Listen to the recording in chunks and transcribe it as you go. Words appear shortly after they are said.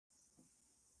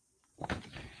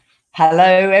Hello,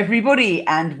 everybody,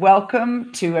 and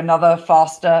welcome to another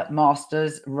Faster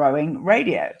Masters Rowing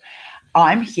Radio.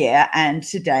 I'm here, and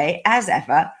today, as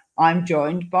ever, I'm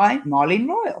joined by Marlene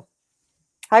Royal.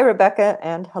 Hi, Rebecca,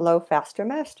 and hello, Faster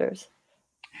Masters.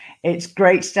 It's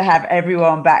great to have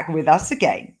everyone back with us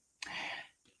again.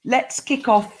 Let's kick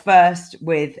off first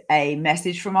with a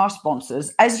message from our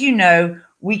sponsors. As you know,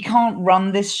 we can't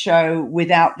run this show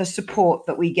without the support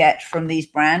that we get from these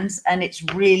brands, and it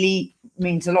really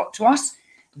means a lot to us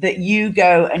that you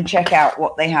go and check out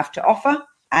what they have to offer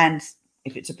and,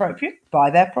 if it's appropriate,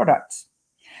 buy their products.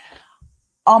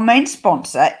 Our main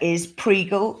sponsor is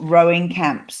Preagle Rowing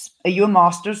Camps. Are you a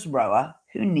master's rower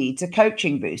who needs a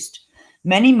coaching boost?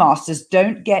 Many masters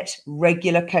don't get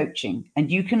regular coaching,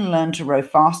 and you can learn to row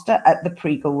faster at the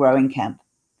Preagle Rowing Camp.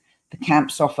 The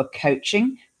camps offer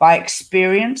coaching by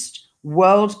experienced,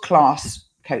 world-class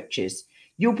coaches.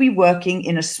 You'll be working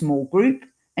in a small group,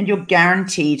 and you're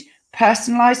guaranteed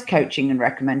personalized coaching and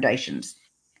recommendations.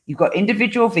 You've got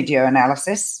individual video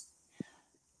analysis.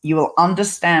 You will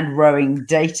understand rowing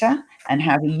data and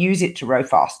how to use it to row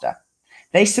faster.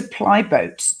 They supply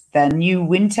boats, their new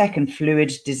Wintec and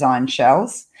Fluid design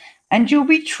shells, and you'll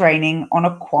be training on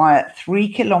a quiet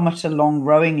 3-kilometer long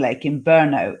rowing lake in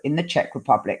Brno in the Czech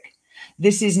Republic.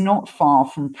 This is not far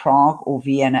from Prague or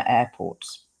Vienna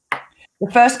airports.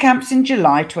 The first camp's in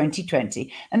July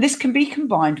 2020, and this can be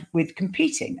combined with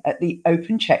competing at the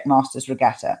Open Czech Masters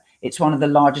Regatta. It's one of the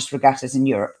largest regattas in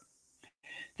Europe.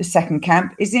 The second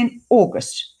camp is in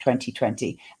August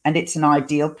 2020, and it's an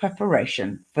ideal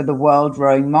preparation for the World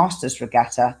Rowing Masters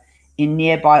Regatta in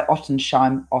nearby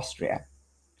Ottensheim, Austria.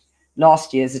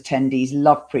 Last year's attendees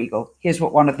loved Preagle. Here's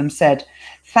what one of them said.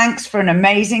 Thanks for an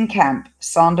amazing camp,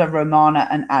 Sandra, Romana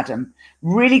and Adam.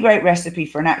 Really great recipe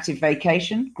for an active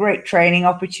vacation, great training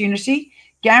opportunity,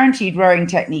 guaranteed rowing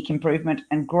technique improvement,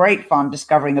 and great fun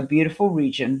discovering a beautiful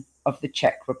region of the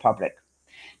Czech Republic.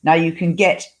 Now you can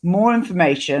get more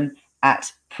information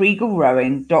at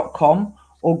preaglerowing.com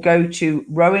or go to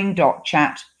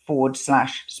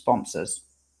rowing.chat/sponsors.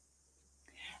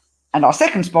 And our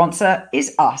second sponsor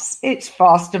is us. It's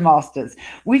Faster Masters.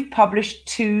 We've published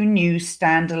 2 new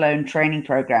standalone training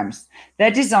programs. They're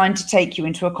designed to take you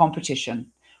into a competition.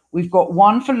 We've got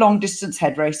one for long distance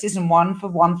head races and one for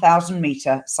 1,000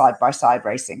 meter side-by-side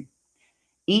racing.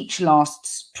 Each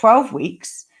lasts 12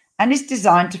 weeks and is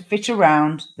designed to fit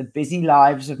around the busy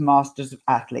lives of masters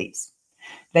athletes.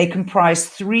 They comprise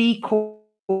 3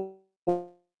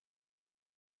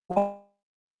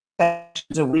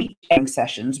 sessions a week,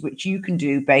 sessions which you can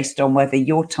do based on whether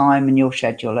your time and your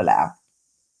schedule allow.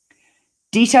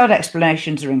 Detailed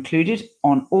explanations are included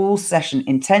on all session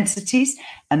intensities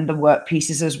and the work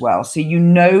pieces as well, so you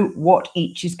know what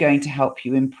each is going to help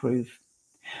you improve.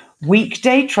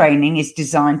 Weekday training is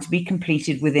designed to be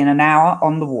completed within an hour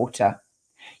on the water.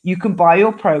 You can buy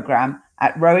your program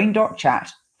at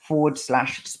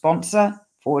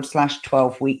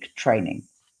rowing.chat/sponsor/12-week training.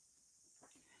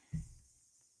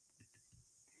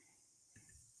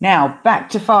 Now, back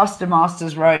to Faster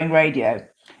Masters Rowing Radio.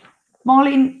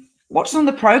 Marlene, what's on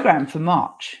the program for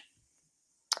March?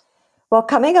 Well,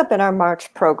 coming up in our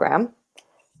March program,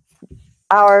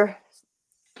 our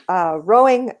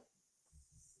rowing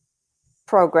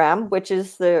program, which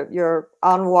is your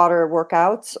on-water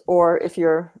workouts, or if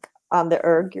you're on the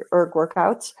your erg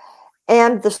workouts,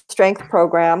 and the strength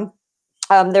program.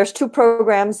 There's 2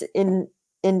 programs in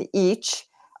each.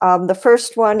 The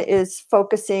first one is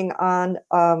focusing on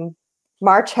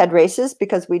March head races,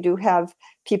 because we do have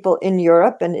people in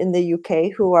Europe and in the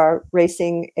UK who are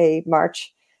racing a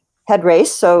March head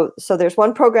race. So there's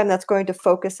one program that's going to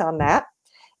focus on that.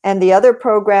 And the other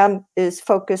program is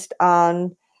focused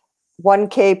on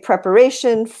 1K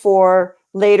preparation for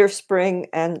later spring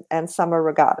and summer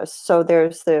regattas. So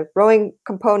there's the rowing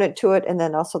component to it, and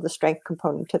then also the strength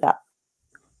component to that.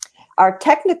 Our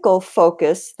technical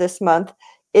focus this month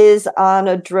is on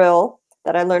a drill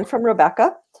that I learned from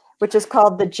Rebecca, which is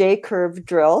called the J-curve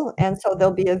drill. And so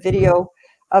there'll be a video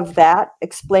of that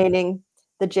explaining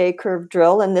the J-curve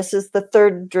drill. And this is the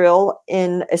 3rd drill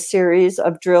in a series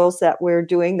of drills that we're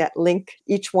doing that link,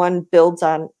 each one builds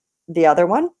on the other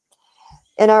one.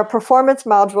 In our performance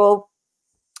module,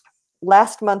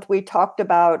 last month we talked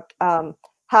about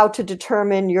how to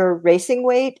determine your racing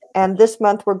weight. And this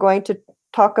month we're going to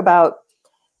talk about,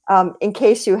 in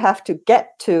case you have to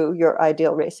get to your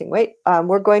ideal racing weight,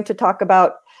 we're going to talk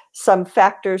about some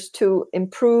factors to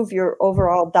improve your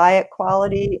overall diet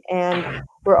quality. And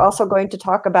we're also going to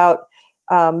talk about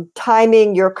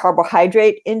timing your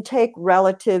carbohydrate intake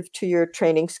relative to your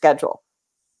training schedule.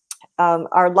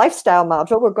 Our lifestyle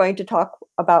module, we're going to talk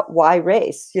about why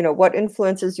race. What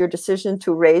influences your decision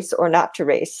to race or not to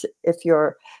race if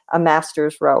you're a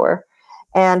master's rower.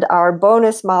 And our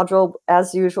bonus module,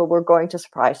 as usual, we're going to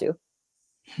surprise you.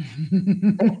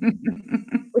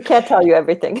 We can't tell you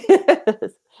everything.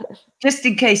 Just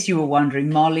in case you were wondering,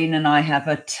 Marlene and I have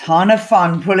a ton of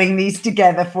fun pulling these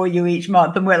together for you each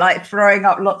month, and we're like throwing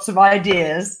up lots of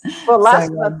ideas. Well,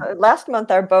 last month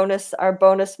our bonus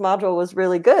module was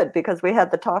really good because we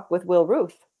had the talk with Will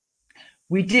Ruth.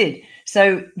 We did.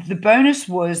 So the bonus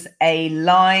was a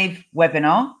live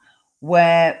webinar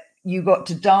where you got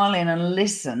to dial in and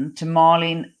listen to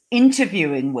Marlene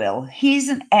interviewing Will. He's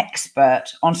an expert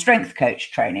on strength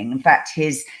coach training. In fact,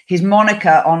 his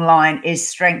moniker online is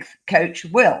Strength Coach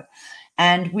Will.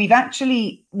 And we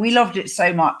loved it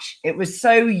so much. It was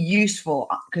so useful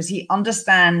because he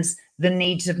understands the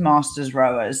needs of masters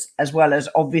rowers, as well as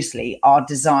obviously our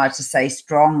desire to stay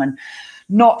strong and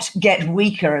not get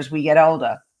weaker as we get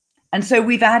older. And so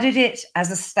we've added it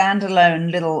as a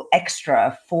standalone little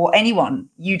extra for anyone.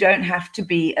 You don't have to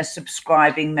be a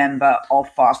subscribing member of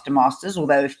Faster Masters,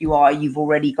 although if you are, you've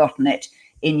already gotten it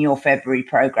in your February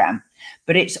program.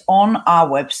 But it's on our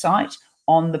website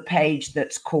on the page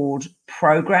that's called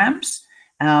Programs.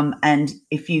 And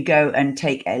if you go and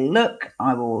take a look,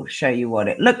 I will show you what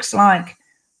it looks like.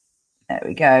 There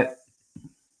we go.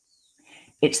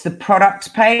 It's the products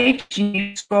page.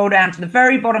 You scroll down to the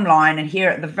very bottom line, and here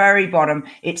at the very bottom,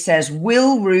 it says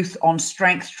Will Ruth on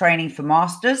strength training for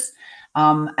masters.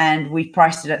 And we've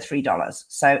priced it at $3.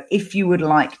 So if you would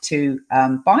like to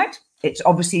buy it, it's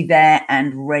obviously there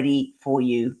and ready for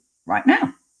you right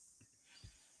now.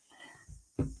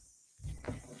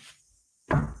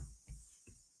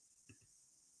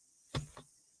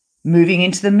 Moving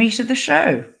into the meat of the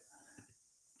show,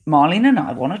 Marlene and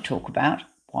I want to talk about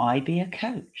why be a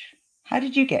coach. How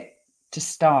did you get to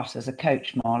start as a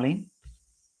coach, Marlene?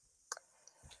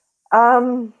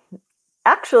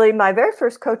 Actually, my very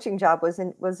first coaching job was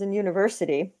in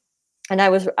university, and I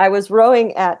was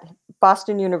rowing at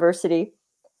Boston University,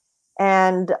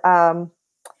 and I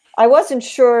wasn't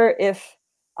sure if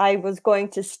I was going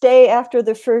to stay after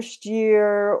the first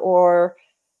year, or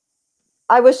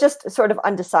I was just sort of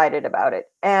undecided about it.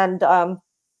 And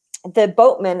the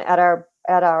boatman at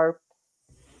our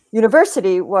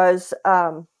university was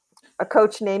a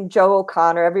coach named Joe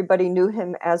O'Connor. Everybody knew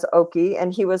him as Oki,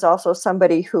 and he was also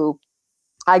somebody who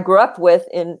I grew up with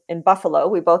in Buffalo.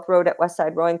 We both rowed at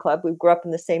Westside Rowing Club. We grew up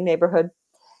in the same neighborhood.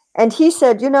 And he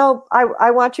said,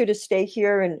 I want you to stay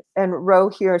here and row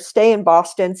here, stay in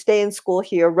Boston, stay in school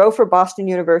here, row for Boston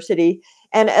University.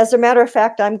 And as a matter of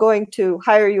fact, I'm going to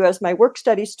hire you as my work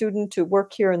study student to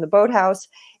work here in the boathouse.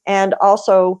 And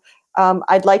also,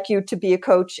 I'd like you to be a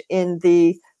coach in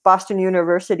the Boston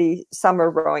University summer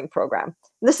rowing program.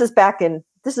 This is back in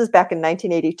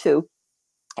 1982.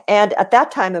 And at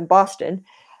that time in Boston,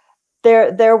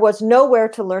 there was nowhere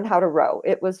to learn how to row.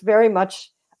 It was very much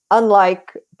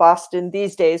unlike Boston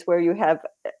these days, where you have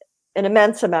an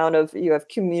immense amount of, you have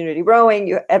community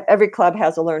rowing. Every club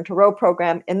has a learn to row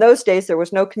program. In those days, there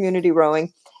was no community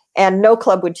rowing, and no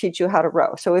club would teach you how to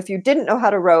row. So if you didn't know how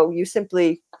to row, you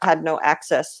simply had no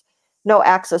access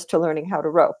to learning how to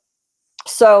row.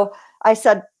 So I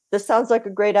said, this sounds like a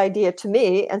great idea to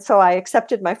me. And so I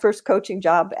accepted my first coaching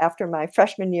job after my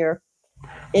freshman year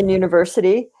in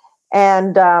university.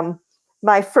 And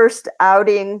my first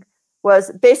outing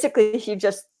was basically, he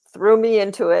just threw me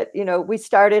into it. We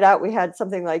started out, we had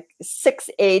something like 6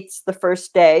 8s the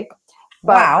first day.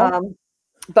 But, wow.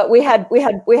 But we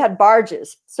had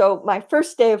barges. So my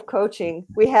first day of coaching,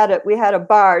 we had a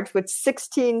barge with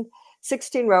 16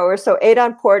 rowers. So 8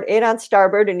 on port, 8 on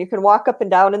starboard, and you can walk up and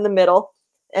down in the middle.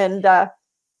 And, I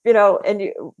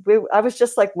was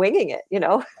just like winging it,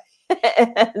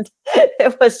 and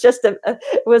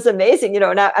it was amazing,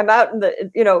 and I'm out in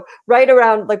the, right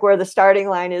around like where the starting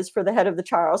line is for the Head of the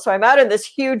Charles. So I'm out in this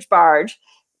huge barge,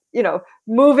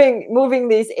 moving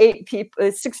these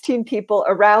 16 people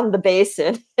around the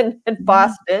basin in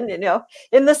Boston,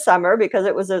 in the summer, because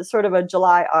it was a sort of a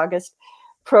July, August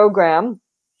program.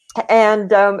 And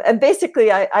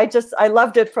basically I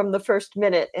loved it from the first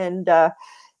minute.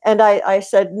 And I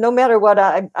said, no matter what,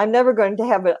 I'm never going to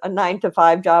have a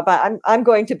 9-to-5 job. I'm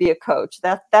going to be a coach.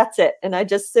 That's it. And I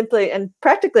just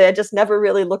practically, I just never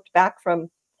really looked back from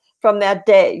that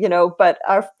day, but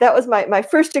that was my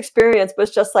first experience, was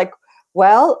just like,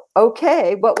 well,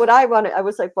 okay, what would I want to, I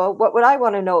was like, well, what would I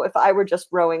want to know if I were just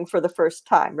rowing for the first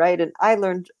time. Right. And I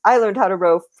learned how to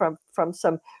row from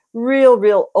some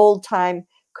real old time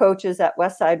coaches at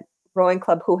Westside Rowing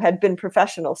Club who had been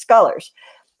professional scullers.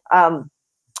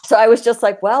 So I was just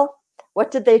like, well,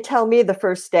 what did they tell me the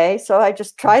first day? So I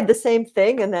just tried the same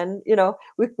thing. And then,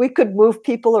 we could move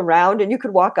people around, and you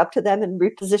could walk up to them and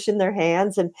reposition their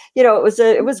hands. And,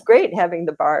 it was great having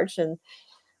the barge.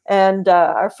 And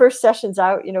our first sessions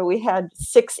out, we had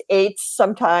 6/8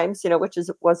 sometimes, which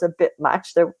was a bit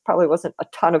much. There probably wasn't a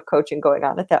ton of coaching going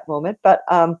on at that moment, but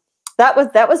that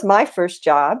was my first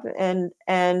job. And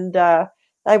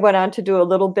I went on to do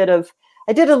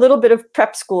I did a little bit of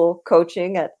prep school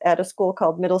coaching at a school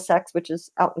called Middlesex, which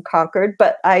is out in Concord.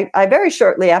 But I very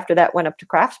shortly after that went up to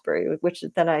Craftsbury, which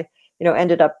then I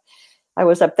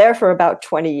was up there for about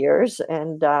 20 years.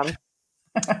 And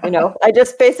I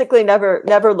just basically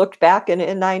never looked back,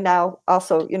 and I now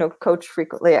also, coach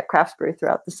frequently at Craftsbury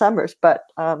throughout the summers, but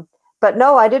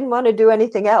no, I didn't want to do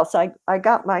anything else. I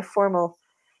got my formal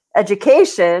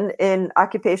education in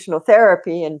occupational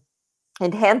therapy and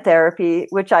hand therapy,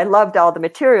 which I loved all the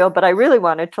material, but I really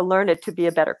wanted to learn it to be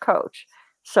a better coach.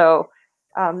 So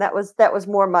that was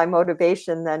more my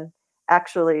motivation than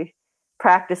actually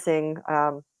practicing.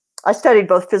 I studied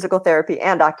both physical therapy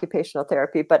and occupational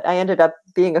therapy, but I ended up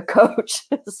being a coach.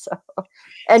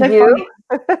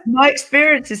 My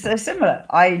experience is so similar.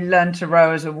 I learned to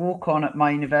row as a walk-on at my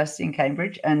university in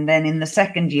Cambridge. And then in the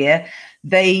second year,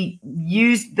 they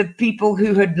used the people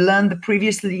who had learned the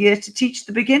previous year to teach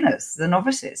the beginners, the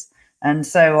novices. And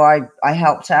so I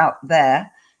helped out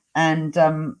there. And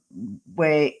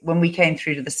when we came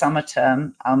through to the summer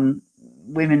term,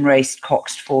 women raced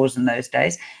Coxed fours in those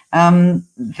days.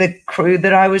 The crew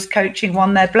that I was coaching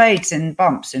won their blades in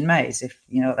bumps in Mays, if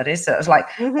you know what that is. So it was like,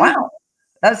 wow,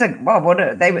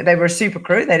 they were a super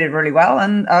crew. They did really well,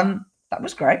 and that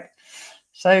was great.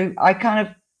 So I kind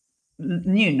of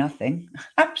knew nothing,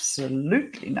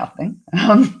 absolutely nothing.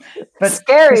 But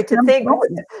scary to think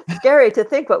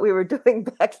what we were doing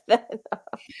back then.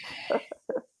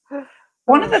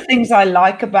 One of the things I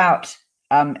like about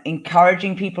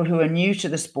encouraging people who are new to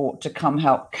the sport to come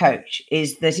help coach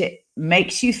is that it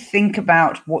makes you think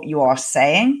about what you are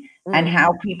saying and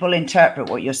how people interpret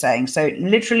what you're saying. So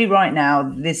literally right now,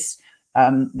 this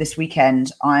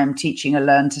weekend, I am teaching a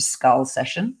Learn to Scull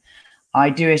session. I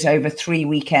do it over 3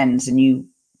 weekends, and you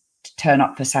turn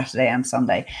up for Saturday and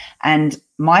Sunday. And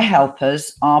my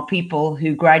helpers are people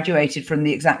who graduated from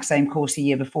the exact same course a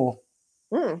year before.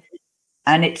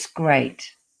 And it's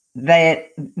great.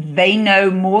 They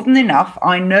know more than enough.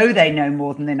 I know they know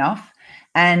more than enough.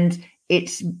 And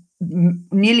it's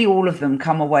nearly all of them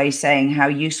come away saying how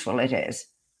useful it is.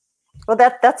 Well,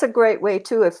 that's a great way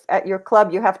too. If at your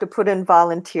club you have to put in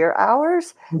volunteer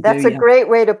hours, that's a great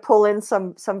way to pull in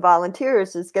some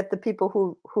volunteers, is get the people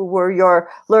who were your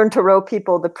Learn to Row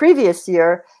people the previous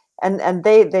year, and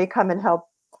they come and help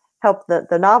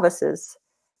the novices.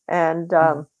 And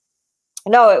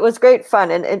no, it was great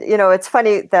fun. And it's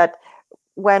funny that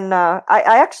when I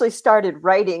actually started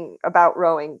writing about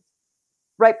rowing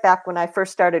right back when I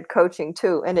first started coaching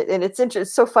too. And it's interesting.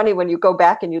 It's so funny when you go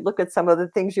back and you look at some of the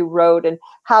things you wrote and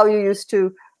how you used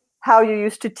to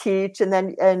teach.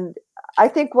 And I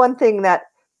think one thing that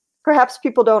perhaps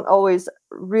people don't always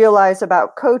realize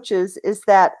about coaches is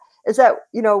that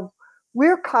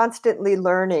we're constantly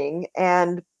learning,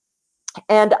 and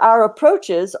our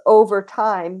approaches over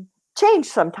time change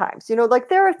sometimes. Like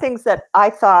there are things that I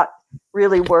thought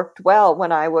really worked well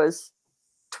when I was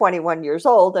 21 years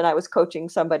old and I was coaching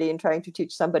somebody and trying to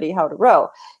teach somebody how to row.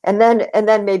 And then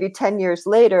maybe 10 years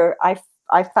later, I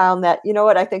found that,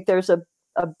 I think there's a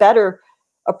better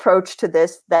approach to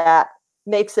this that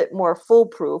makes it more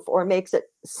foolproof or makes it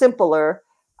simpler.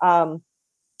 There's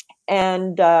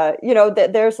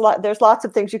lots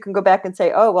of things you can go back and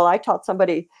say, oh, well, I taught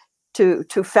somebody to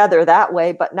feather that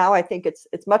way, but now I think it's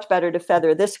much better to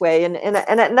feather this way. And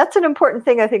that's an important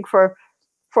thing, I think, for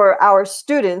our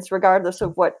students, regardless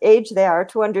of what age they are,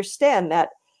 to understand that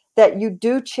you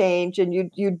do change and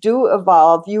you do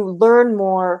evolve. You learn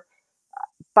more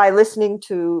by listening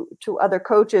to other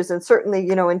coaches. And certainly,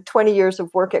 in 20 years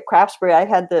of work at Craftsbury, I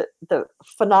had the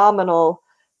phenomenal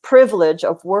privilege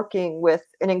of working with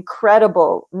an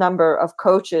incredible number of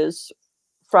coaches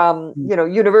from,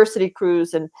 university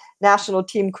crews and national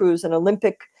team crews and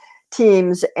Olympic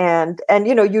teams, and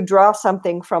you draw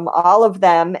something from all of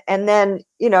them. And then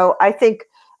I think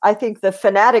the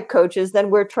fanatic coaches,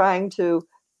 then we're trying to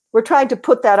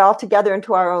put that all together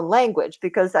into our own language,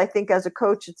 because I think as a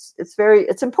coach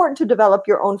it's important to develop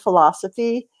your own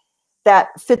philosophy that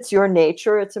fits your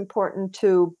nature. It's important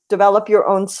to develop your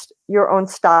own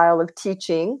style of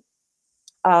teaching,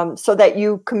 so that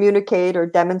you communicate or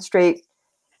demonstrate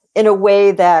in a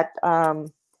way that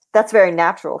that's very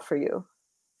natural for you.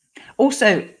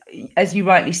 Also, as you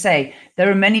rightly say, there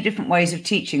are many different ways of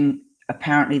teaching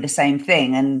apparently the same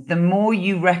thing. And the more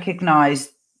you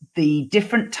recognize the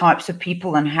different types of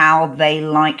people and how they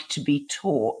like to be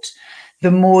taught,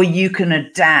 the more you can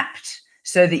adapt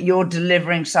so that you're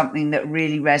delivering something that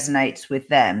really resonates with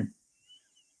them.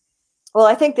 Well,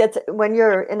 I think that when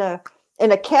you're in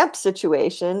a camp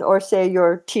situation, or say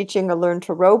you're teaching a Learn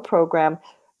to Row program,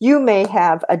 you may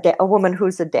have a woman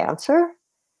who's a dancer.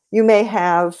 You may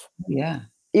have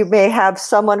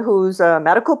someone who's a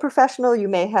medical professional. You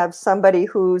may have somebody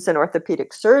who's an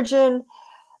orthopedic surgeon.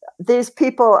 These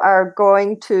people are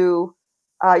going to,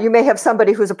 you may have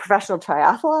somebody who's a professional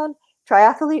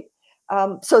triathlete.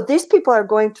 So these people are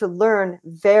going to learn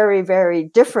very, very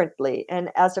differently. And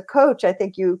as a coach, I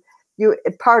think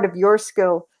part of your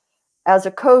skill as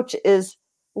a coach is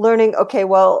learning, okay,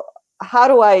 well, how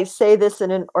do I say this in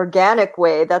an organic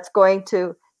way that's going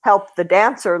to help the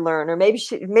dancer learn? Or maybe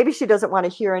she doesn't want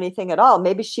to hear anything at all.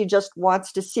 Maybe she just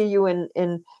wants to see you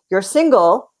in your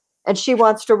single, and she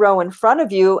wants to row in front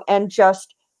of you, and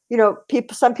just,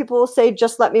 some people will say,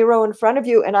 just let me row in front of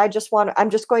you, and I'm just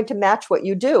going to match what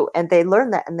you do. And they learn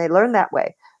that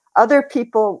way. Other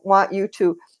people want you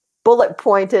to bullet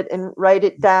point it and write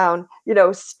it down,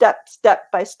 step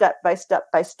by step,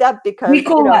 because we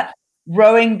call that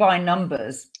rowing by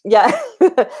numbers. Yeah.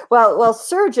 well,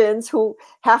 surgeons who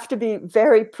have to be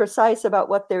very precise about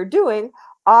what they're doing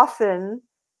often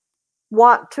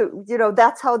want to,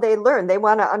 that's how they learn. They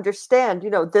want to understand,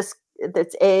 this,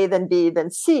 that's A, then B,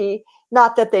 then C.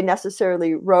 Not that they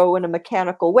necessarily row in a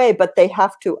mechanical way, but they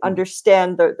have to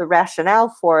understand the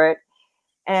rationale for it.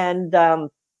 And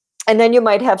then you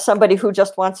might have somebody who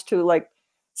just wants to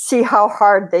see how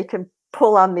hard they can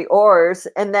pull on the oars,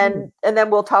 and then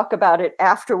we'll talk about it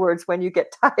afterwards when you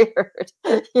get tired,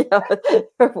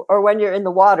 or when you're in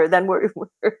the water. Then we're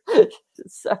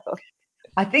so.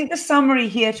 I think the summary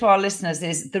here to our listeners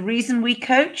is the reason we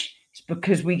coach is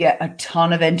because we get a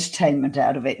ton of entertainment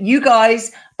out of it. You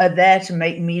guys are there to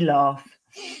make me laugh.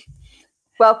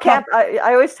 Well, camp, I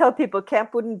always tell people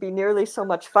camp wouldn't be nearly so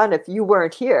much fun if you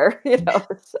weren't here,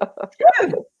 So.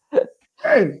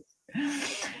 True.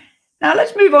 Now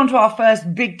let's move on to our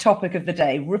first big topic of the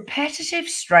day, repetitive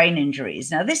strain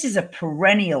injuries. Now, this is a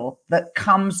perennial that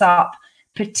comes up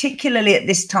particularly at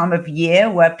this time of year,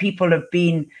 where people have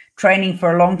been training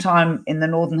for a long time in the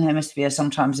Northern Hemisphere,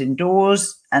 sometimes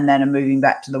indoors, and then are moving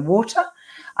back to the water.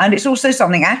 And it's also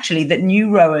something actually that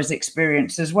new rowers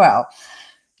experience as well.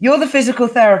 You're the physical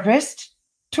therapist.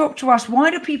 Talk to us.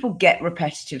 Why do people get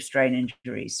repetitive strain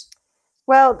injuries?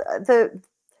 Well,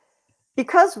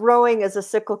 because rowing is a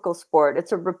cyclical sport,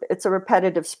 it's a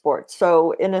repetitive sport.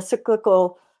 So in a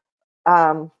cyclical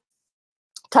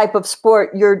type of sport,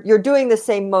 you're doing the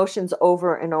same motions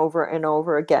over and over and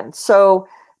over again. So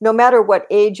no matter what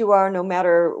age you are, no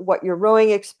matter what your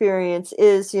rowing experience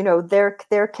is,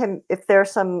 there can, if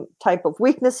there's some type of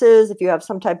weaknesses, if you have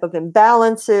some type of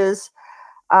imbalances,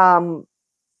 overuse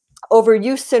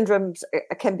syndromes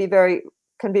can be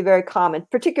very common,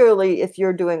 particularly if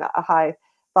you're doing a high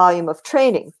volume of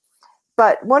training.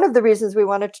 But one of the reasons we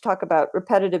wanted to talk about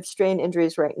repetitive strain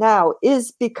injuries right now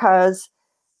is because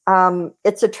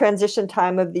it's a transition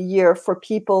time of the year for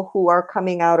people who are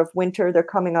coming out of winter. They're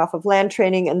coming off of land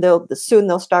training, and soon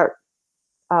they'll start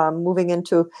moving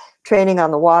into training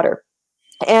on the water.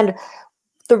 And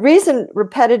the reason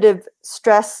repetitive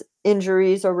stress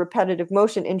injuries or repetitive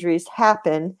motion injuries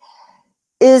happen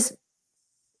is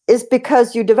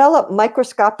because you develop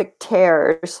microscopic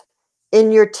tears in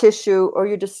your tissue, or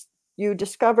you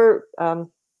discover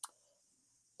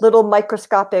little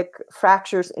microscopic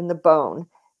fractures in the bone.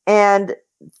 And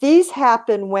these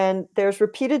happen when there's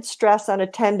repeated stress on a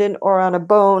tendon or on a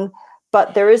bone,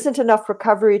 but there isn't enough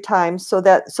recovery time so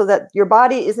that your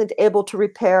body isn't able to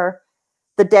repair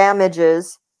the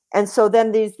damages. And so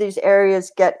then these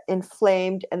areas get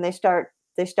inflamed, and they start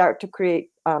to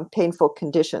create painful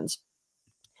conditions.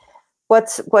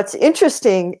 What's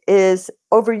interesting is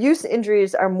overuse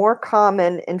injuries are more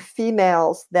common in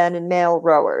females than in male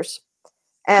rowers.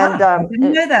 And I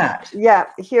didn't know that. Yeah,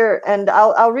 here, and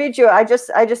I'll read you. I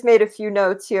just made a few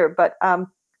notes here, but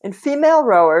in female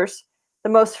rowers, the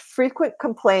most frequent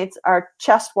complaints are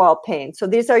chest wall pain. So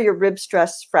these are your rib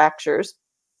stress fractures,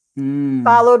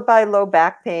 followed by low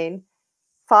back pain,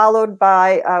 followed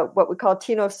by what we call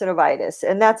tenosynovitis,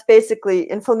 and that's basically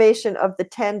inflammation of the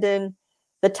tendon.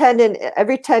 The tendon,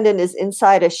 every tendon is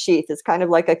inside a sheath. It's kind of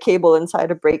like a cable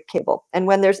inside a brake cable. And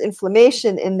when there's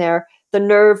inflammation in there, the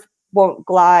nerve won't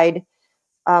glide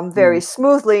very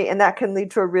smoothly, and that can lead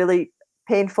to a really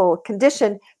painful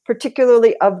condition,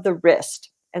 particularly of the wrist.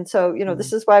 And so,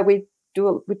 this is why we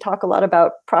talk a lot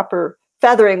about proper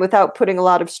feathering without putting a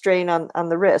lot of strain on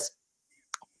the wrist.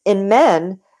 In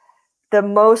men, the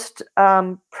most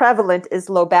prevalent is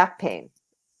low back pain.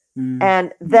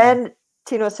 And then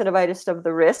tenosynovitis of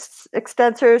the wrists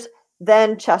extensors,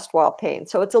 then chest wall pain.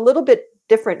 So it's a little bit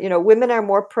different. Women are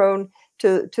more prone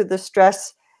to the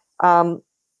stress in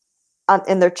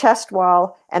their chest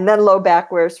wall and then low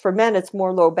back, whereas for men, it's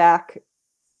more low back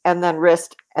and then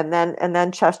wrist and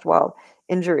then chest wall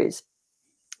injuries.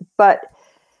 But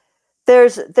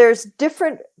there's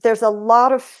a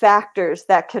lot of factors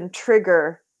that can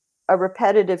trigger a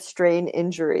repetitive strain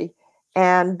injury.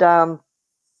 And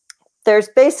there's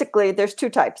two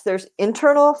types. There's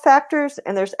internal factors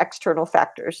and there's external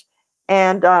factors.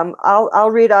 And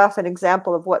I'll read off an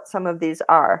example of what some of these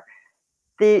are.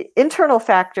 The internal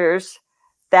factors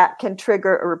that can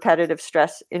trigger a repetitive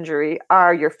stress injury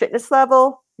are your fitness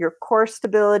level, your core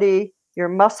stability, your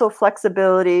muscle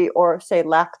flexibility, or say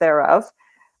lack thereof,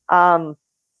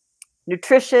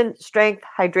 nutrition, strength,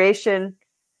 hydration,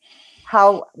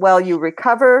 how well you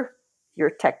recover, your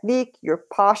technique, your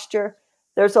posture.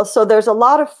 There's a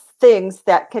lot of things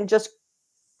that can just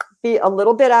be a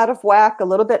little bit out of whack, a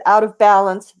little bit out of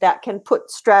balance, that can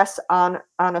put stress on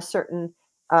a certain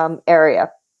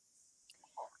area.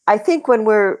 I think when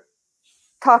we're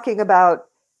talking about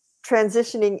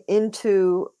transitioning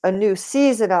into a new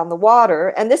season on the water,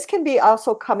 and this can be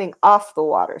also coming off the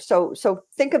water. So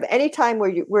think of any time where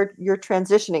you're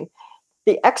transitioning.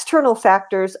 The external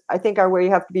factors, I think, are where you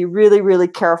have to be really, really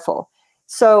careful.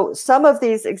 So some of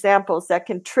these examples that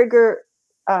can trigger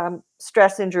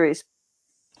stress injuries: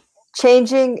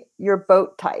 changing your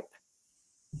boat type.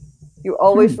 You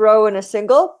always row in a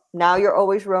single, now you're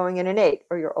always rowing in an 8,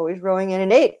 or you're always rowing in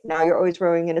an 8, now you're always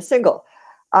rowing in a single.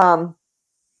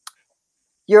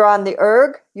 You're on the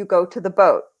erg, you go to the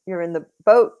boat. You're in the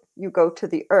boat, you go to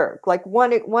the erg. Like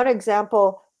one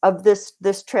example of this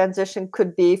transition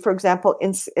could be, for example,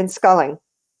 in sculling.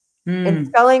 In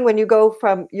sculling, when you go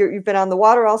from you've been on the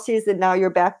water all season, now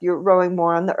you're back, you're rowing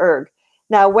more on the erg.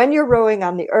 Now, when you're rowing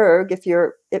on the erg,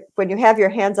 when you have your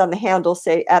hands on the handle,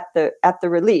 say at the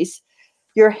release,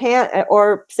 your hand,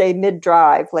 or say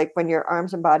mid-drive, like when your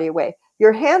arms and body away,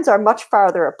 your hands are much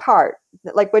farther apart.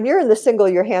 Like when you're in the single,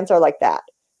 your hands are like that.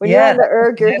 When you're on the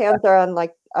erg, your hands are on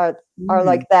like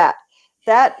that.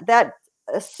 That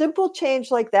a simple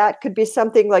change like that could be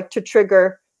something like to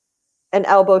trigger an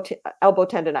elbow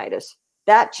tendonitis.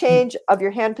 That change of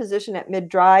your hand position at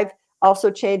mid-drive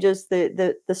also changes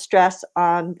the stress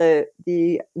on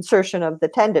the insertion of the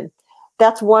tendon.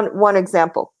 That's one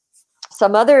example.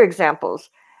 Some other examples: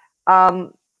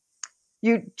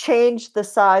 you change the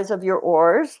size of your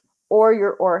oars or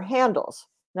your oar handles.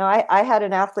 Now, I had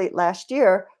an athlete last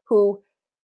year who,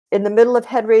 in the middle of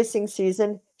head racing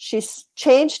season, she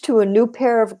changed to a new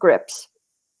pair of grips,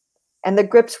 and the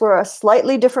grips were a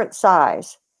slightly different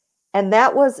size. And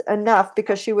that was enough,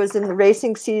 because she was in the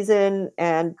racing season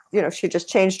and, she just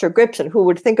changed her grips, and who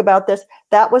would think about this?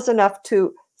 That was enough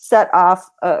to set off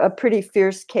a pretty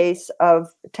fierce case of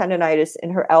tendonitis in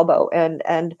her elbow.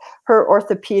 And her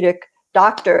orthopedic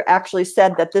doctor actually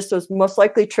said that this was most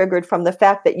likely triggered from the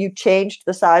fact that you changed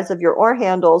the size of your oar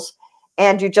handles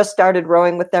and you just started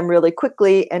rowing with them really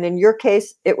quickly. And in your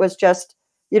case, it was just,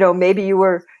 maybe you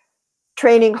were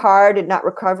training hard and not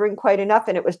recovering quite enough,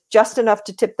 and it was just enough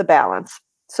to tip the balance.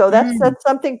 So that's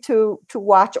something to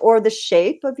watch. Or the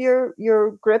shape of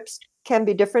your grips can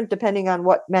be different depending on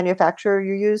what manufacturer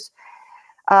you use.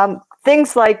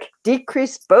 Things like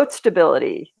decreased boat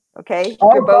stability. Okay,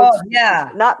 your boat's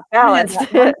not balanced.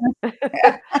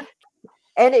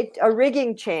 And a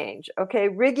rigging change. Okay,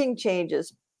 rigging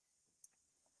changes.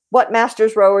 What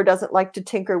masters rower doesn't like to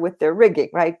tinker with their rigging,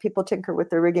 right? People tinker with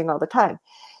their rigging all the time.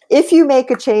 If you make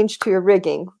a change to your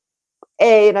rigging,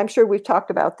 and I'm sure we've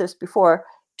talked about this before,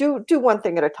 do one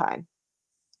thing at a time,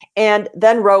 and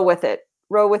then row with it.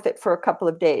 Row with it for a couple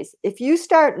of days. If you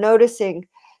start noticing,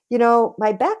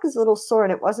 my back is a little sore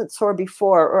and it wasn't sore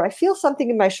before, or I feel something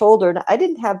in my shoulder and I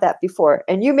didn't have that before,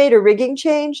 and you made a rigging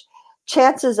change,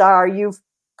 chances are you've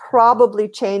probably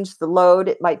changed the load.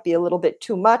 It might be a little bit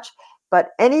too much,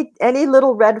 but any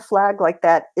little red flag like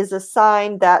that is a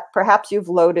sign that perhaps you've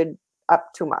loaded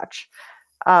up too much.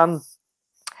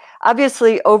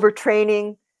 Obviously,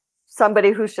 overtraining,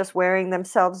 somebody who's just wearing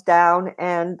themselves down,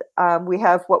 and we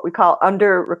have what we call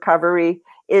under recovery,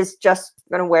 is just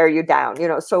going to wear you down.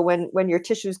 So when your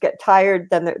tissues get tired,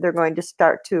 then they're going to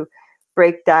start to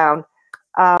break down.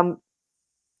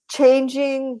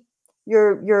 Changing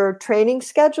your training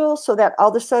schedule so that all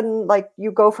of a sudden, like,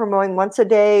 you go from rowing once a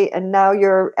day and now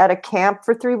you're at a camp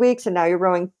for 3 weeks and now you're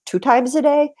rowing 2 times a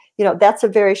day. That's a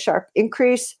very sharp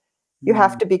increase. You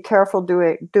have to be careful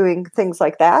doing things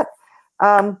like that.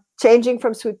 changing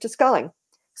from sweep to sculling.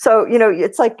 So,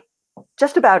 it's like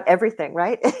just about everything,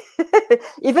 right?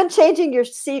 Even changing your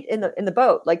seat in the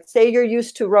boat. Like, say you're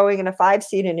used to rowing in a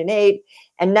 5-seat and an 8,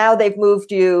 and now they've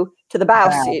moved you to the bow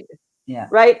seat. Yeah.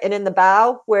 Right. And in the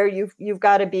bow, where you've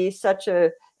got to be such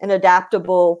an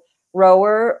adaptable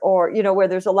rower, or, where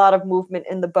there's a lot of movement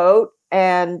in the boat,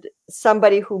 and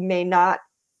somebody who may not,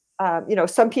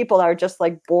 some people are just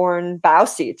like born bow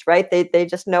seats, right? They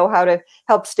just know how to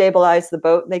help stabilize the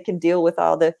boat, and they can deal with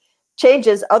all the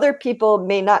changes. Other people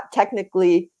may not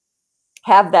technically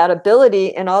have that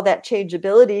ability, and all that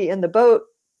changeability in the boat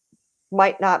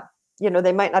might not,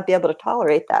 they might not be able to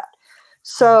tolerate that.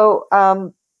 So,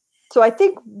 so I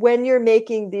think when you're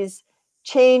making these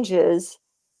changes,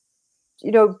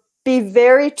 be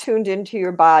very tuned into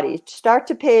your body. Start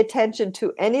to pay attention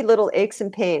to any little aches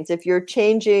and pains. If you're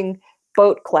changing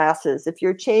boat classes, if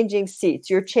you're changing seats,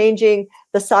 you're changing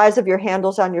the size of your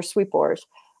handles on your sweep oars,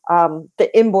 the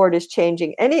inboard is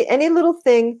changing. Any little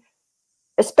thing,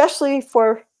 especially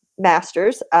for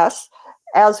masters, us,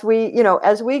 as we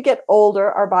get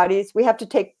older, our bodies, we have to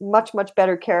take much, much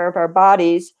better care of our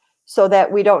bodies so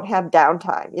that we don't have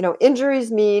downtime.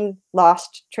 Injuries mean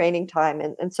lost training time.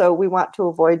 And so we want to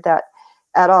avoid that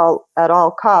at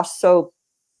all costs. So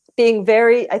being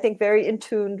very in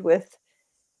tune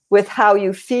with how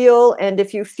you feel. And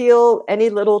if you feel any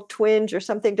little twinge or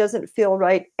something doesn't feel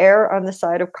right, err on the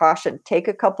side of caution. Take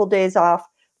a couple days off,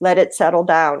 let it settle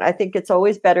down. I think it's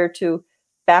always better to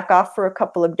back off for a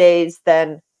couple of days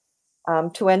than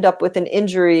to end up with an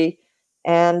injury.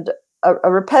 And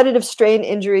a repetitive strain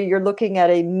injury, you're looking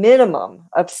at a minimum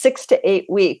of 6 to 8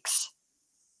 weeks,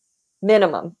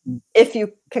 minimum, if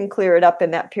you can clear it up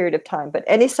in that period of time. But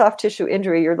any soft tissue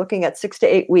injury, you're looking at 6 to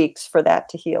 8 weeks for that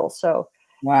to heal. So,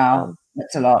 wow,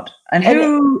 that's a lot. And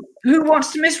who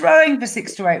wants to miss rowing for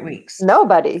 6 to 8 weeks?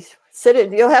 Nobody.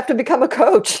 You'll have to become a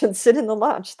coach and sit in the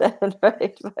launch then,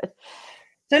 right?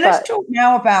 So let's talk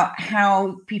now about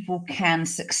how people can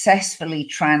successfully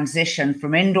transition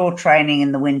from indoor training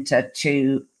in the winter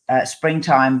to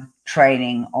springtime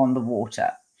training on the water.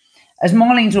 As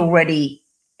Marlene's already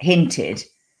hinted,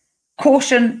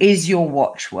 caution is your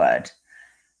watchword.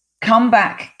 Come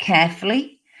back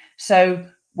carefully. So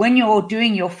when you're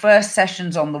doing your first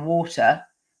sessions on the water,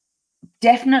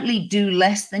 definitely do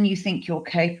less than you think you're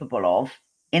capable of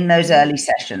in those early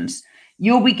sessions.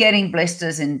 You'll be getting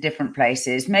blisters in different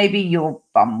places. Maybe your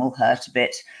bum will hurt a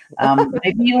bit.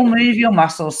 Maybe you'll move your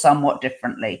muscles somewhat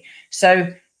differently.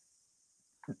 So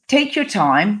take your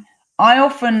time. I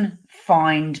often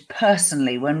find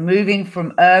personally when moving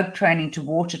from erg training to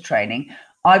water training,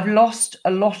 I've lost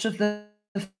a lot of the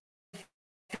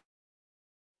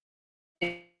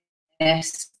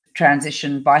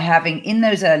transition by having in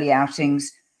those early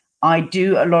outings, I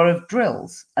do a lot of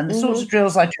drills. And the sorts of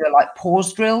drills I do are like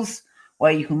pause drills,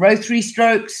 where you can row 3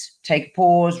 strokes, take a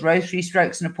pause, row 3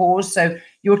 strokes and a pause. So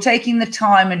you're taking the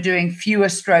time and doing fewer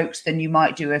strokes than you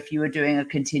might do if you were doing a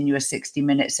continuous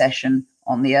 60-minute session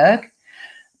on the erg.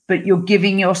 But you're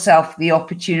giving yourself the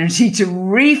opportunity to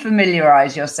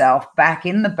refamiliarize yourself back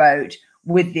in the boat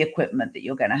with the equipment that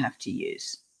you're going to have to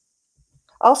use.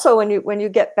 Also, when you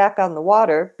get back on the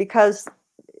water, because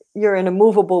you're in a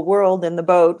movable world in the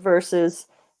boat versus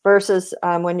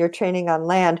when you're training on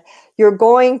land, you're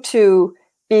going to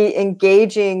be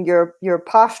engaging your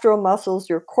postural muscles,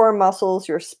 your core muscles,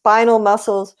 your spinal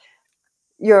muscles,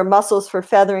 your muscles for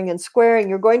feathering and squaring.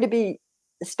 You're going to be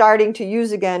starting to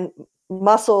use again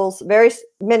muscles, very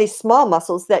many small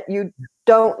muscles that you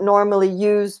don't normally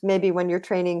use maybe when you're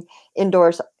training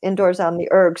indoors on the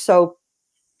erg. So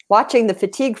watching the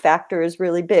fatigue factor is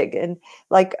really big. And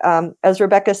like, as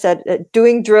Rebecca said,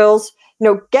 doing drills,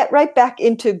 get right back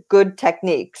into good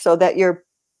technique so that you're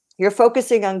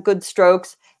focusing on good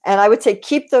strokes. And I would say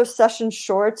keep those sessions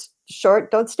short.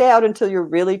 Don't stay out until you're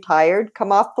really tired.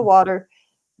 Come off the water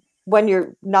when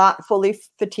you're not fully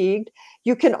fatigued.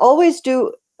 You can always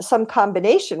do some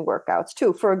combination workouts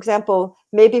too. For example,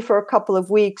 maybe for a couple of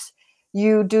weeks,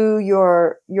 you do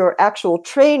your actual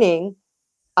training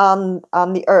on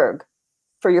the erg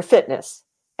for your fitness.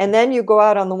 And then you go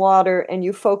out on the water and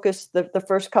you focus the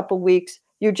first couple of weeks,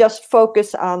 you just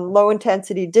focus on low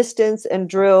intensity distance and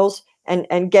drills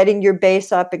and getting your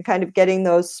base up and kind of getting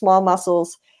those small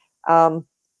muscles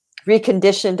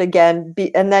reconditioned again.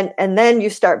 And then you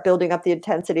start building up the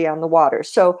intensity on the water.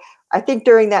 So I think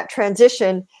during that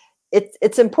transition,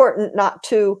 it's important not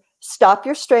to stop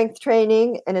your strength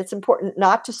training, and it's important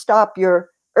not to stop your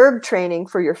erg training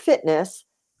for your fitness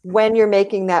when you're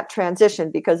making that transition,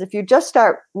 because if you just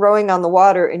start rowing on the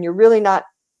water and you're really not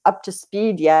up to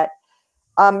speed yet,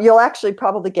 you'll actually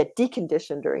probably get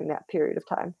deconditioned during that period of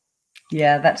time.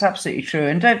 Yeah, that's absolutely true.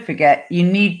 And don't forget, you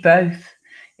need both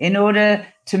in order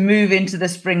to move into the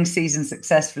spring season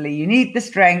successfully. You need the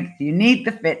strength, you need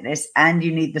the fitness, and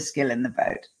you need the skill in the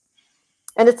boat.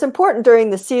 And it's important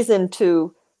during the season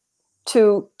to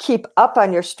keep up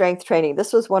on your strength training.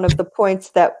 This was one of the points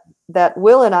that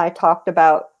Will and I talked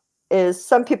about, is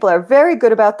some people are very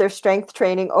good about their strength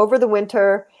training over the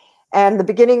winter and the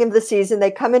beginning of the season.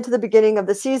 They come into the beginning of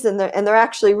the season and they're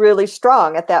actually really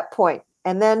strong at that point.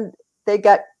 And then they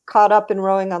get caught up in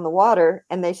rowing on the water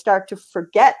and they start to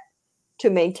forget to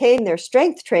maintain their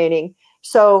strength training.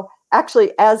 So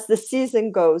actually, as the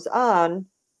season goes on,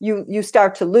 you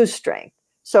start to lose strength.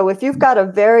 So if you've got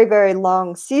a very, very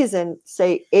long season,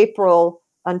 say April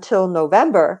until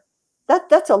November,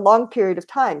 that's a long period of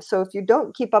time. So if you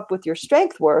don't keep up with your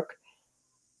strength work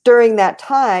during that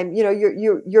time,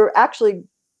 you're actually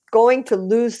going to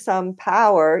lose some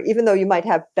power. Even though you might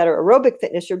have better aerobic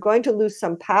fitness, you're going to lose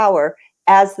some power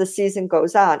as the season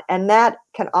goes on. And that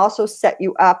can also set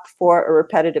you up for a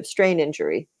repetitive strain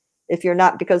injury if you're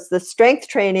not, because the strength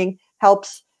training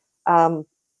helps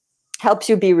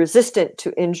you be resistant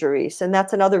to injuries. And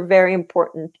that's another very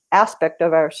important aspect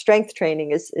of our strength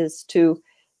training is to,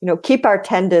 keep our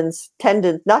tendons,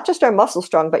 not just our muscle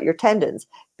strong, but your tendons,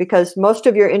 because most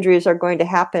of your injuries are going to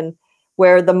happen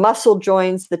where the muscle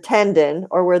joins the tendon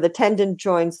or where the tendon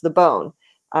joins the bone.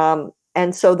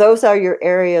 And so those are your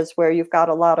areas where you've got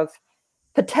a lot of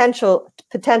potential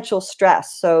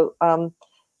stress. So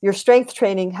your strength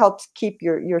training helps keep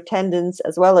your tendons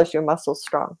as well as your muscles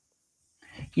strong.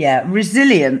 Yeah,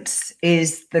 resilience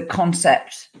is the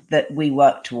concept that we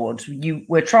work towards.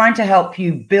 We're trying to help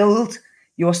you build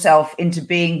yourself into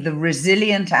being the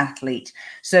resilient athlete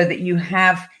so that you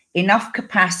have enough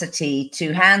capacity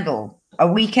to handle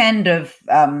a weekend of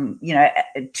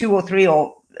 2 or 3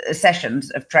 sessions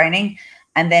of training,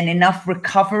 and then enough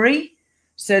recovery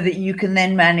so that you can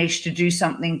then manage to do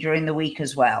something during the week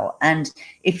as well. And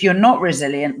if you're not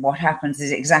resilient, what happens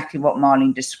is exactly what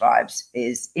Marlene describes,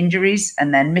 is injuries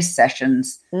and then missed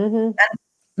sessions and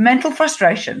mental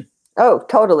frustration. Oh,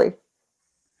 totally.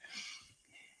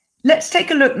 Let's take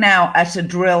a look now at a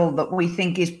drill that we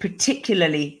think is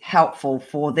particularly helpful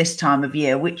for this time of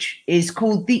year, which is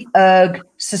called the erg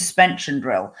suspension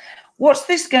drill. What's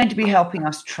this going to be helping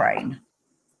us train?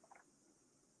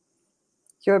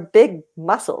 Your big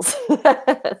muscles.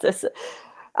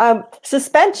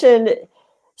 Suspension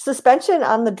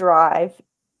on the drive.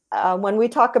 When we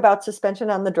talk about suspension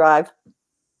on the drive,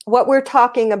 what we're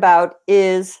talking about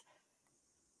is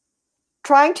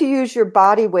trying to use your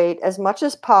body weight as much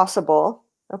as possible.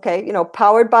 Okay,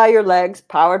 powered by your legs,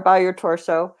 powered by your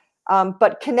torso,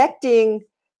 but connecting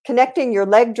your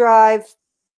leg drive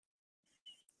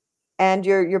and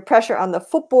your pressure on the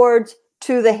footboards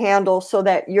to the handle, so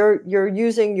that you're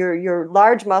using your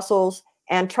large muscles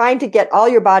and trying to get all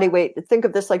your body weight. Think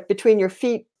of this like between your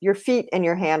feet and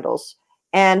your handles.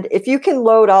 And if you can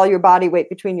load all your body weight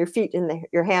between your feet and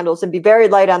your handles and be very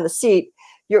light on the seat,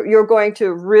 you're going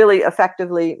to really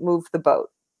effectively move the boat.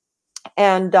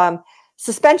 And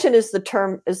suspension is the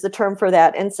term for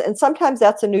that. And sometimes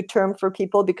that's a new term for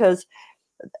people because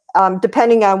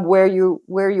depending on where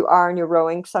you are in your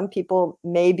rowing, some people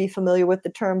may be familiar with the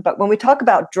term. But when we talk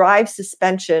about drive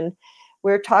suspension,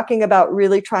 we're talking about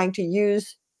really trying to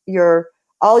use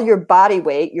all your body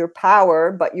weight, your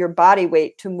power, but your body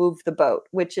weight to move the boat,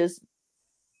 which is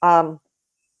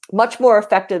much more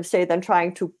effective, say, than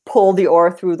trying to pull the oar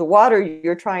through the water.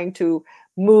 You're trying to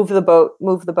move the boat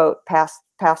past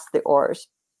the oars.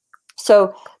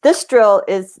 So this drill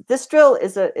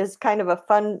is kind of a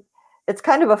fun. It's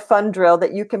kind of a fun drill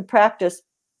that you can practice.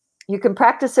 You can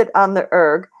practice it on the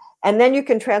erg, and then you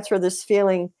can transfer this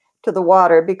feeling to the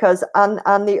water, because on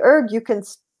the erg you can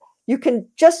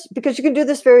just, because you can do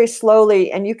this very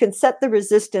slowly, and you can set the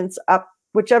resistance up,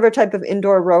 whichever type of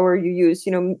indoor rower you use,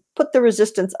 put the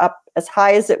resistance up as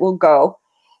high as it will go.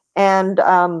 And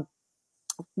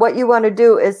what you want to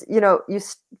do is,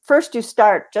 you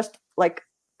start just like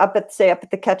up at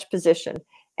the catch position.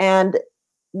 And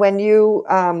when you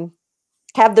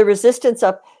have the resistance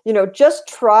up, just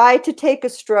try to take a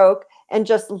stroke and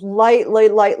just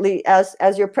lightly,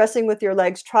 as you're pressing with your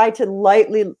legs, try to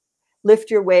lightly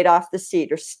lift your weight off the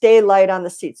seat or stay light on the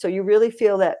seat. So you really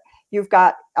feel that you've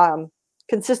got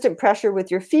consistent pressure with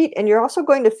your feet, and you're also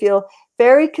going to feel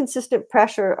very consistent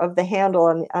pressure of the handle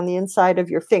on the inside of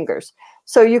your fingers.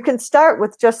 So you can start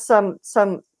with just some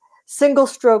single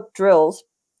stroke drills.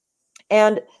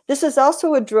 And this is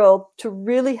also a drill to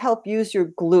really help use your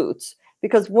glutes,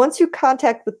 because once you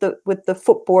contact with the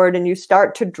footboard and you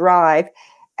start to drive,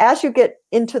 as you get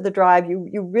into the drive,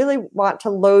 you really want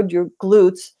to load your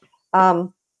glutes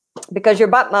because your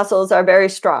butt muscles are very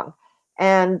strong.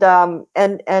 And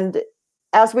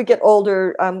as we get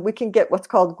older, we can get what's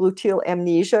called gluteal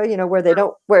amnesia,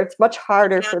 where it's much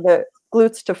harder for the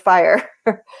glutes to fire.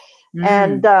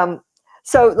 And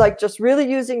so like just really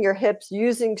using your hips,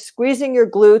 squeezing your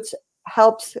glutes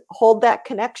helps hold that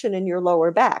connection in your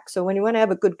lower back. So when you want to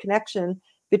have a good connection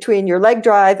between your leg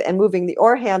drive and moving the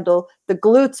oar handle, the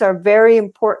glutes are very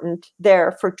important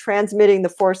there for transmitting the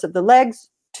force of the legs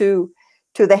to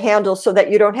the handle so that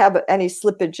you don't have any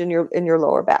slippage in your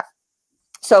lower back.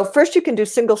 So first you can do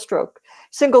single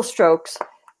strokes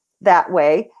that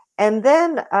way. And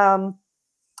then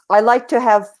I like to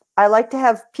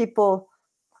have people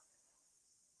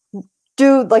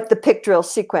do like the pick drill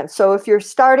sequence. So if you're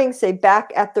starting, say,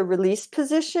 back at the release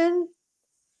position,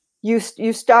 you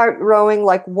start rowing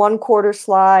like 1/4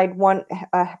 slide,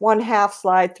 one half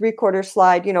slide, 3/4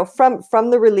 slide, from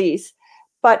the release.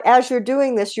 But as you're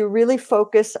doing this, you really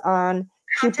focus on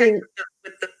keeping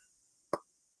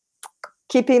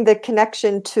the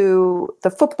connection to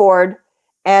the footboard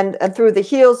and through the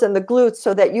heels and the glutes,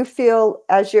 so that you feel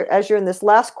as you're in this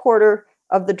last quarter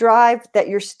of the drive that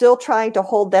you're still trying to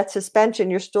hold that suspension.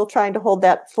 You're still trying to hold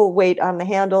that full weight on the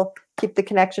handle, keep the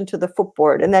connection to the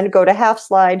footboard, and then go to half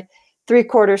slide,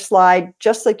 3/4 slide,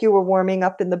 just like you were warming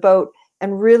up in the boat,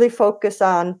 and really focus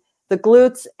on the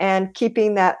glutes and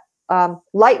keeping that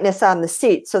lightness on the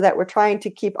seat, so that we're trying to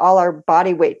keep all our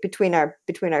body weight between our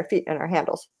feet and our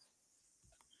handles.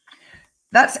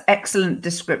 That's excellent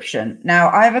description. Now,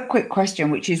 I have a quick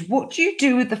question, which is, what do you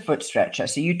do with the foot stretcher?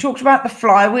 So you talked about the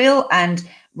flywheel and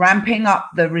ramping up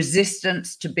the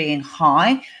resistance to being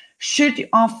high. Should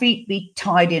our feet be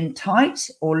tied in tight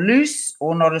or loose,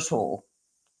 or not at all?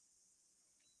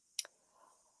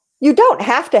 You don't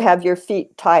have to have your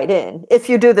feet tied in if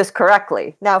you do this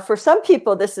correctly. Now, for some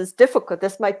people, this is difficult.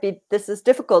 This is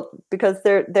difficult because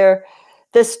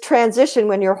this transition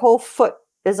when your whole foot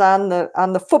is on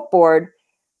the footboard.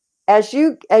 As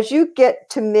you get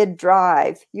to mid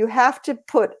drive, you have to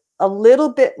put a little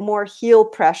bit more heel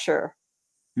pressure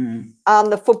on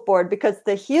the footboard, because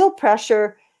the heel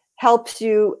pressure helps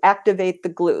you activate the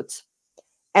glutes.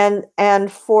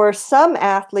 And for some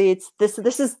athletes, this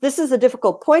is a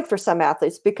difficult point for some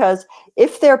athletes, because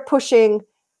if they're pushing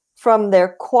from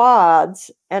their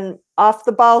quads and off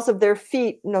the balls of their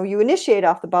feet, you initiate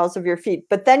off the balls of your feet,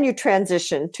 but then you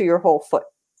transition to your whole foot.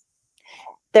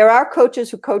 There are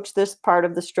coaches who coach this part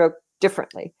of the stroke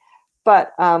differently,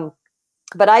 but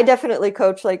I definitely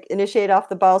coach like initiate off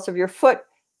the balls of your foot,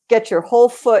 get your whole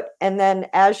foot, and then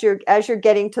as you're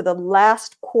getting to the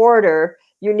last quarter,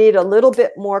 you need a little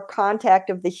bit more contact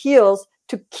of the heels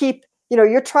to keep,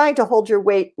 you're trying to hold your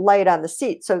weight light on the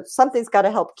seat, so something's got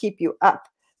to help keep you up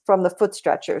from the foot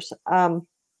stretchers.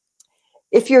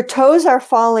 If your toes are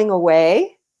falling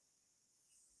away,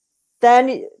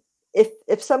 then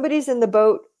if somebody's in the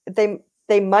boat,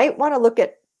 they might want to look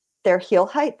at their heel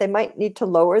height. They might need to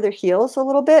lower their heels a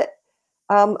little bit.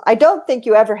 I don't think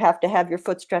you ever have to have your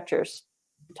foot stretchers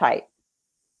tight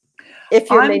if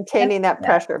you're maintaining that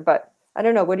pressure, but I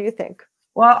don't know. What do you think?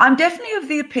 Well, I'm definitely of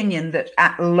the opinion that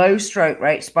at low stroke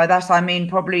rates, by that I mean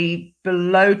probably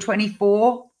below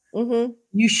 24,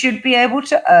 you should be able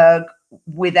to erg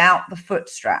without the foot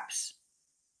straps.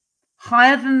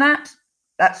 Higher than that,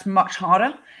 that's much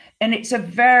harder. And it's a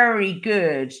very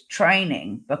good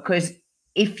training, because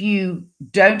if you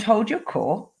don't hold your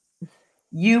core,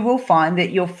 you will find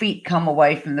that your feet come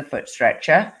away from the foot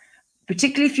stretcher,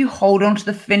 particularly if you hold on to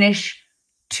the finish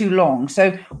too long.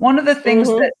 So one of the things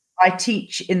that I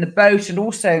teach in the boat and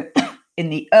also in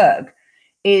the erg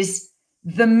is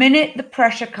the minute the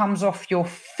pressure comes off your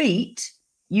feet,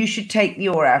 you should take the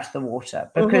oar out of the water,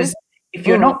 because if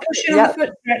you're not pushing on the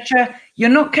foot stretcher, you're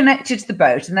not connected to the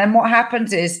boat. And then what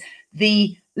happens is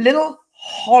the little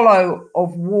hollow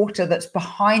of water that's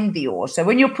behind the oar. So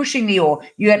when you're pushing the oar,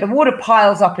 the water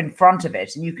piles up in front of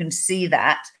it and you can see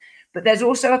that. But there's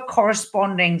also a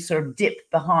corresponding sort of dip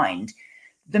behind.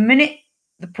 The minute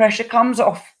the pressure comes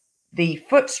off the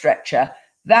foot stretcher,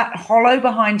 that hollow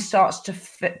behind starts to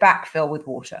backfill with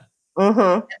water.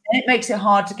 And it makes it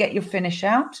hard to get your finish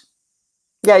out.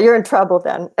 Yeah, you're in trouble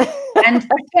then. And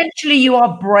potentially you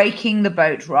are braking the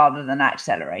boat rather than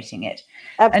accelerating it.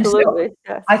 Absolutely. And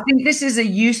so I think this is a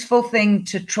useful thing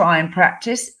to try and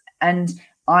practice, and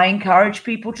I encourage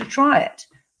people to try it.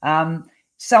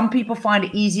 Some people find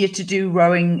it easier to do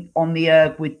rowing on the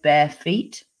erg with bare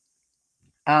feet.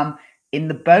 In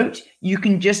the boat, you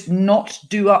can just not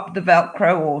do up the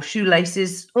Velcro or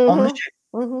shoelaces on the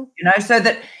shoe, so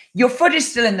that your foot is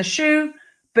still in the shoe,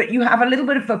 but you have a little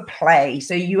bit of a play.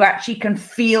 So you actually can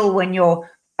feel when you're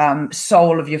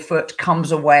sole of your foot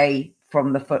comes away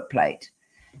from the foot plate.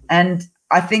 And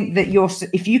I think that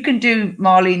if you can do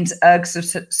Marlene's erg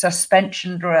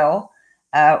suspension drill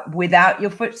without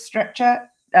your foot strapped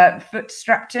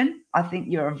in, I think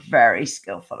you're a very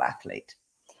skillful athlete.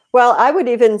 Well, I would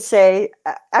even say,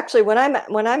 actually, when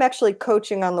I'm actually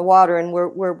coaching on the water and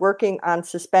we're working on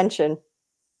suspension,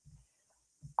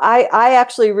 I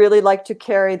actually really like to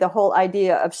carry the whole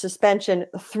idea of suspension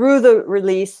through the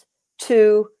release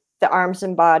to the arms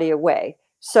and body away.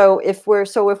 So if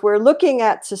we're looking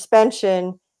at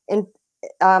suspension, and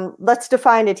let's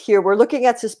define it here. We're looking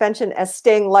at suspension as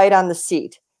staying light on the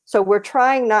seat. So we're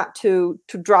trying not to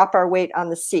drop our weight on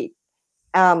the seat.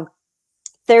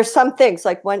 There's some things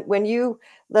like when you,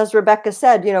 as Rebecca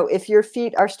said, you know, if your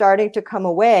feet are starting to come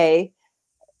away,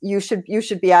 you should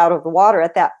be out of the water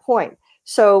at that point.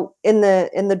 So in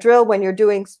the drill, when you're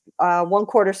doing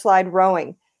 1/4 slide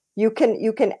rowing, you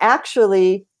can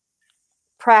actually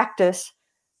practice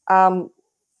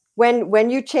when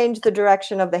you change the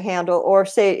direction of the handle, or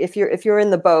say if you're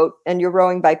in the boat and you're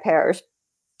rowing by pairs,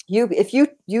 if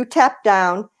you tap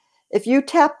down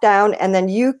and then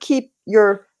you keep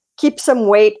some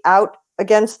weight out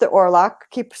against the oarlock,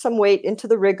 keep some weight into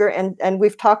the rigger, and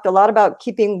we've talked a lot about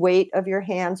keeping weight of your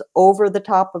hands over the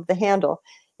top of the handle.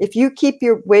 If you keep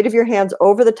your weight of your hands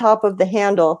over the top of the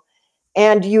handle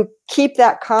and you keep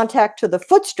that contact to the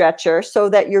foot stretcher so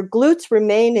that your glutes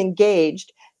remain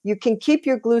engaged, you can keep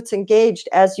your glutes engaged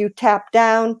as you tap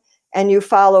down and you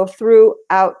follow through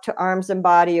out to arms and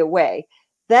body away.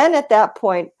 Then at that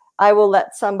point, I will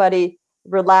let somebody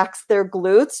relax their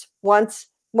glutes once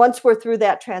we're through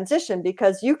that transition,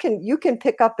 because you can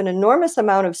pick up an enormous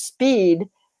amount of speed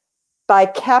by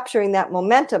capturing that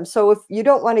momentum. So if you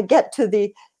don't want to get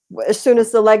to as soon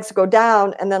as the legs go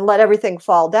down and then let everything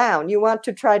fall down, you want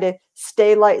to try to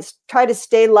stay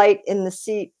light in the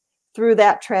seat through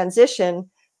that transition.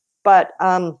 But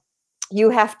you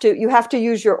have to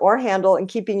use your oar handle and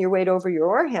keeping your weight over your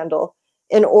oar handle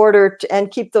in order to,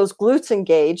 and keep those glutes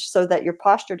engaged so that your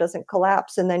posture doesn't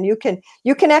collapse. And then you can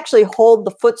actually hold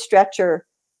the foot stretcher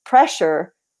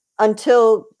pressure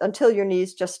until your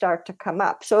knees just start to come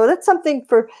up. So that's something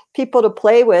for people to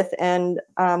play with. And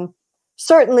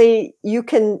certainly you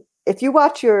can, if you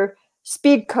watch your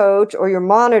speed coach or your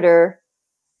monitor,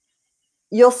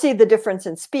 you'll see the difference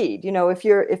in speed. You know, if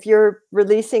you're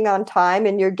releasing on time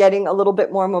and you're getting a little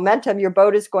bit more momentum, your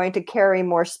boat is going to carry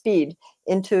more speed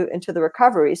into the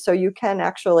recovery. So you can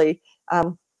actually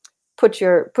put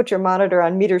your monitor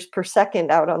on meters per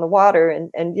second out on the water,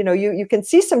 and you know, you can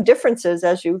see some differences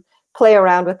as you play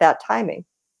around with that timing.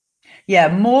 Yeah,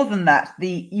 more than that,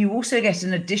 you also get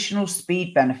an additional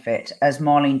speed benefit, as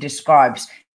Marlene describes.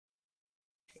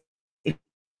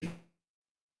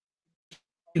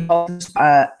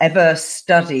 Ever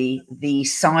study the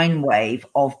sine wave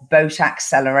of boat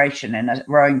acceleration in a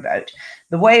rowing boat,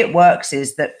 the way it works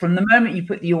is that from the moment you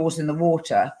put the oars in the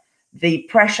water, the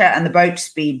pressure and the boat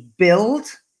speed build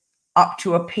up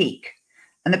to a peak,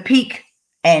 and the peak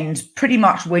ends pretty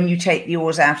much when you take the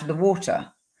oars out of the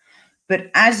water.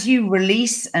 But as you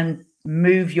release and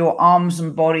move your arms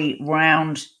and body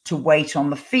round to weight on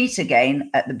the feet again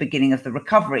at the beginning of the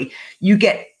recovery, you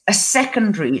get a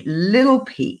secondary little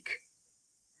peak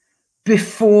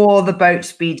before the boat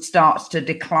speed starts to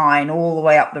decline all the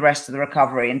way up the rest of the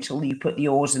recovery until you put the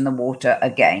oars in the water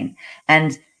again.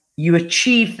 And you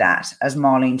achieve that, as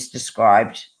Marlene's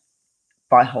described,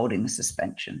 by holding the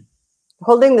suspension.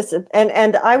 Holding this,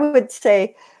 and I would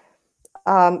say,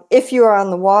 if you are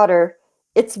on the water,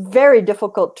 it's very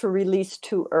difficult to release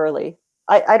too early.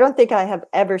 I don't think I have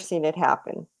ever seen it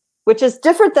happen, which is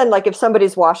different than like if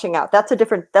somebody's washing out. That's a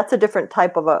different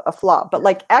type of a flaw. But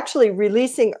like actually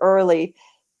releasing early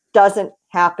doesn't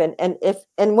happen. And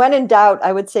when in doubt,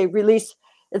 I would say release.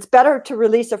 It's better to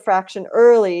release a fraction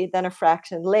early than a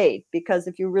fraction late, because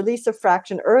if you release a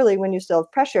fraction early when you still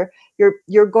have pressure,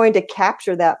 you're going to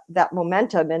capture that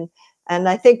momentum. And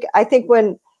I think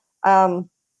when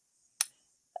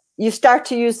you start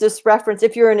to use this reference,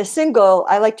 if you're in a single,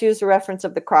 I like to use the reference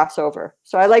of the crossover.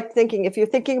 So I like thinking, if you're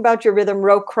thinking about your rhythm,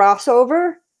 row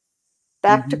crossover,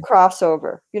 back to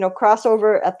crossover, you know,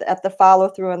 crossover at the follow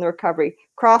through and the recovery,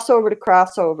 crossover to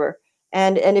crossover.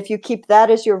 And if you keep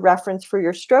that as your reference for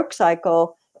your stroke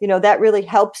cycle, you know, that really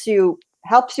helps you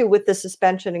with the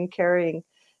suspension and carrying,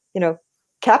 you know,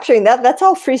 capturing that's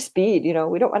all free speed. You know,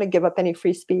 we don't want to give up any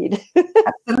free speed.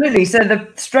 Absolutely. So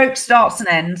the stroke starts and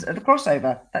ends at the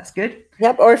crossover. That's good.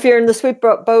 Yep. Or if you're in the sweep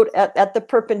boat at the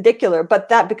perpendicular, but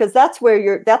because that's where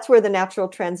the natural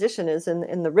transition is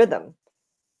in the rhythm.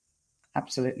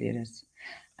 Absolutely it is.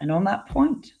 And on that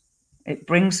point, It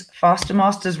brings Faster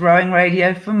Masters Rowing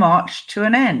Radio for March to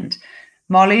an end.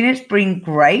 Marlene, it's been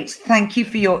great. Thank you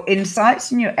for your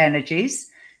insights and your energies.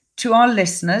 To our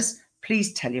listeners,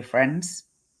 please tell your friends,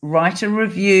 write a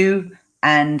review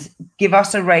and give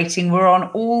us a rating. We're on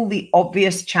all the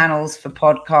obvious channels for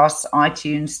podcasts,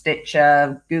 iTunes,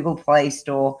 Stitcher, Google Play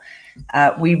Store.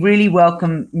 We really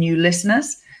welcome new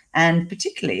listeners, and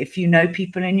particularly if you know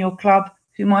people in your club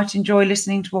who might enjoy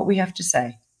listening to what we have to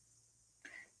say.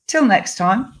 Till next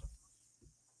time.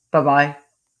 Bye-bye.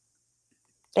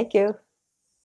 Thank you.